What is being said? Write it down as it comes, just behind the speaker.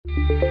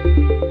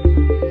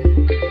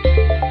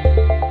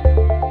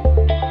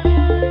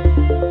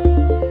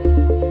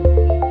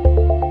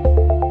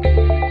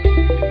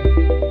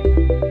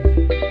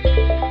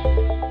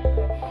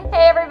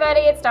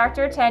It's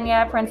Dr.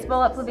 Tanya,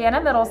 principal at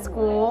Fluvanna Middle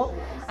School.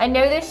 I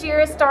know this year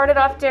has started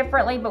off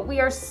differently, but we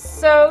are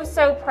so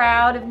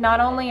proud of not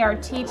only our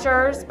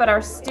teachers, but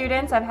our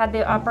students. I've had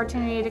the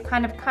opportunity to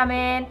kind of come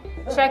in,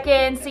 check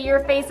in, see your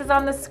faces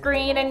on the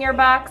screen and your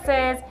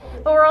boxes,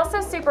 but we're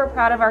also super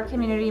proud of our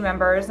community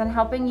members and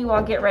helping you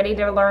all get ready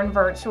to learn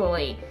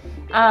virtually.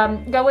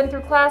 Going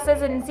through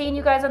classes and seeing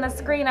you guys on the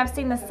screen, I've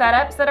seen the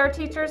setups that our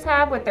teachers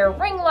have with their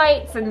ring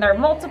lights and their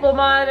multiple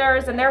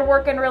monitors, and they're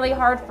working really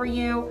hard for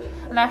you.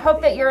 And I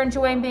hope that you're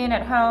enjoying being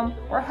at home.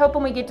 We're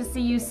hoping we get to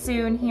see you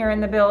soon here in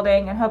the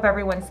building, and hope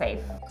everyone's safe.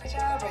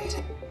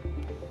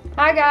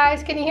 Hi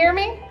guys, can you hear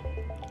me?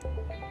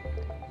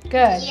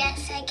 Good.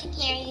 Yes, I can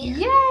hear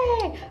you.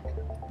 Yay!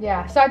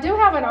 Yeah, so I do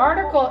have an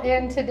article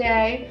in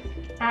today.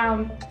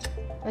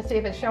 Let's see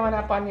if it's showing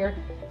up on your...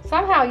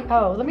 Somehow,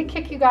 oh, let me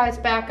kick you guys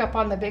back up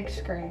on the big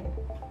screen.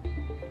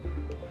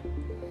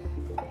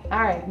 All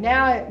right,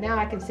 now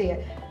I can see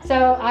it.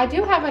 So I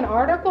do have an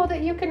article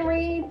that you can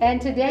read, and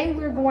today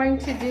we're going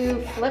to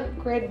do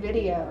Flipgrid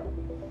video.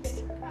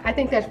 I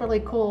think that's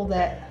really cool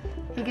that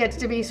he gets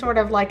to be sort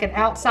of like an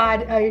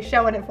outside, oh, you're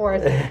showing it for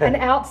us, an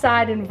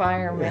outside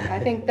environment. I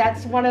think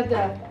that's one of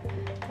the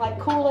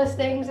coolest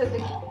things is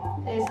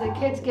the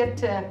kids get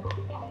to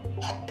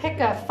pick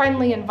a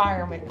friendly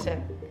environment to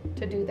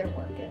do their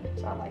work in.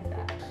 So I like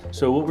that.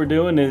 So what we're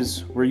doing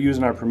is we're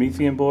using our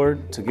Promethean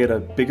board to get a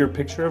bigger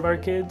picture of our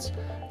kids.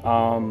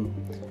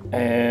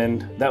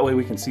 And that way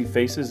we can see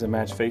faces and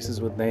match faces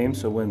with names.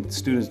 So when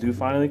students do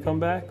finally come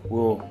back,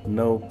 we'll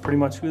know pretty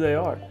much who they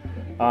are.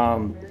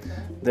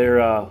 They're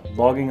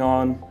logging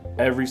on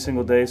every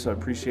single day, so I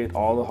appreciate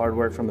all the hard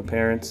work from the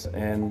parents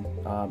and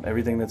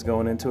everything that's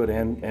going into it,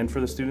 and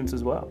for the students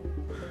as well.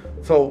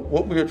 So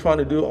what we are trying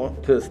to do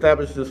to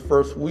establish this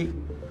first week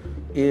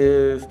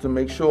is to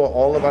make sure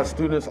all of our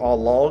students are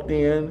logged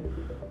in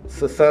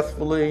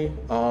successfully.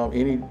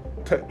 Any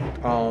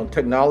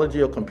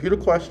technology or computer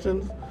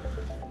questions,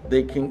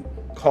 they can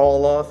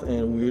call us,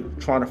 and we're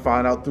trying to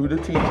find out through the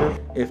teachers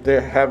if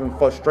they're having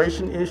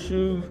frustration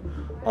issues,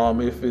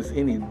 if it's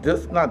any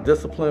not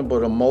discipline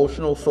but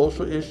emotional,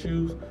 social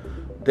issues.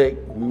 That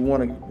we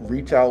want to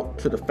reach out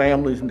to the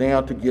families now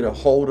to get a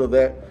hold of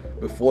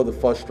that before the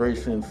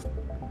frustrations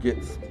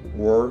gets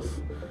worse.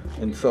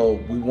 And so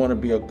we want to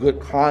be a good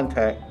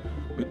contact,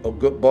 a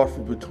good buffer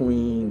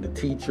between the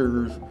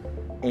teachers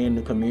and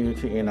the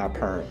community and our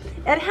parents.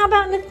 And how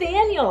about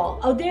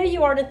Nathaniel? Oh, there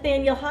you are,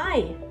 Nathaniel.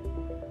 Hi.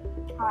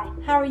 Hi.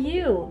 How are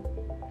you?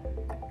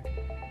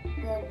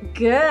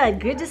 Good.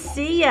 Good to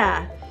see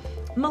ya.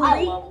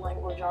 I love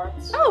language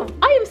arts. Oh,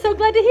 I am so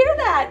glad to hear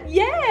that.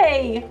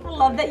 Yay. I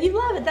love that you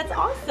love it. That's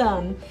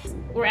awesome.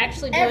 We're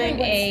actually doing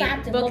a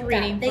book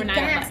reading for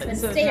 9/11.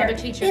 So there's another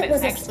teacher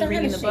that's actually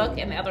reading the book,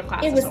 and the other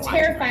classes are watching. It was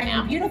terrifying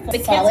and beautiful. The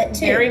kids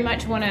very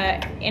much want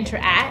to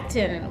interact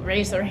and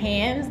raise their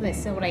hands, and they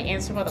still want to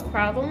answer all the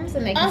problems,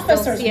 and they can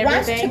still see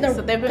everything.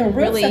 So they've been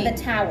really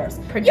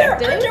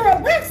productive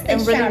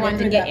and really wanting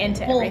to get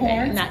into everything,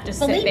 and not just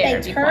sit there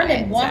and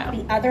be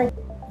quiet.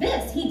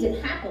 This he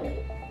did happily.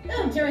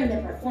 Though during the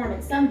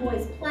performance, some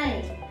boys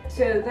playing.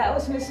 So that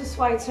was Mrs.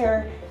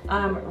 Schweitzer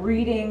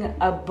reading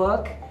a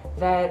book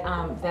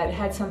that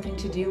had something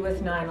to do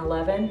with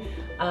 9/11.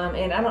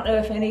 And I don't know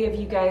if any of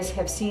you guys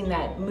have seen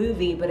that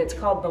movie, but it's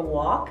called The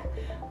Walk.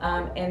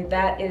 And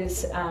that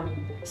is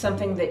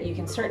something that you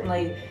can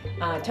certainly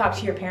talk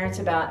to your parents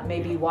about,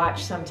 maybe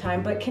watch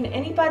sometime. But can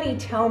anybody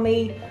tell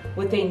me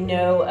what they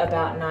know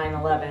about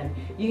 9/11?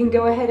 You can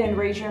go ahead and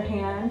raise your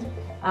hand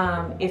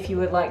if you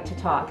would like to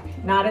talk.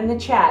 Not in the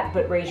chat,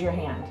 but raise your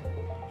hand.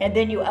 And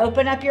then you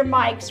open up your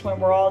mics when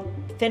we're all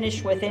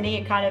finished with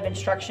any kind of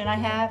instruction I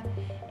have,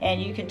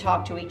 and you can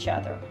talk to each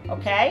other,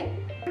 okay?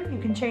 You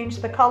can change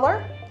the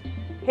color,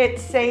 hit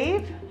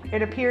save,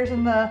 it appears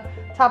in the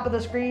top of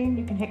the screen.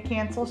 You can hit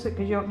cancel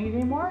because you don't need it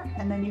anymore,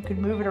 and then you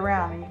can move it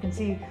around, and you can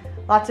see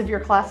lots of your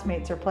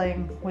classmates are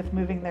playing with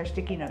moving their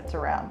sticky notes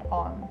around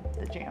on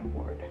the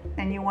Jamboard.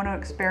 And you want to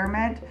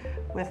experiment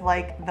with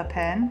like the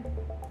pen,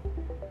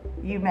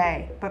 you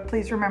may, but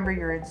please remember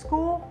you're in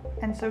school,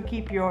 and so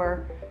keep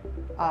your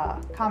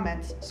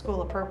comments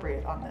school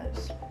appropriate on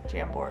those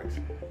Jamboards.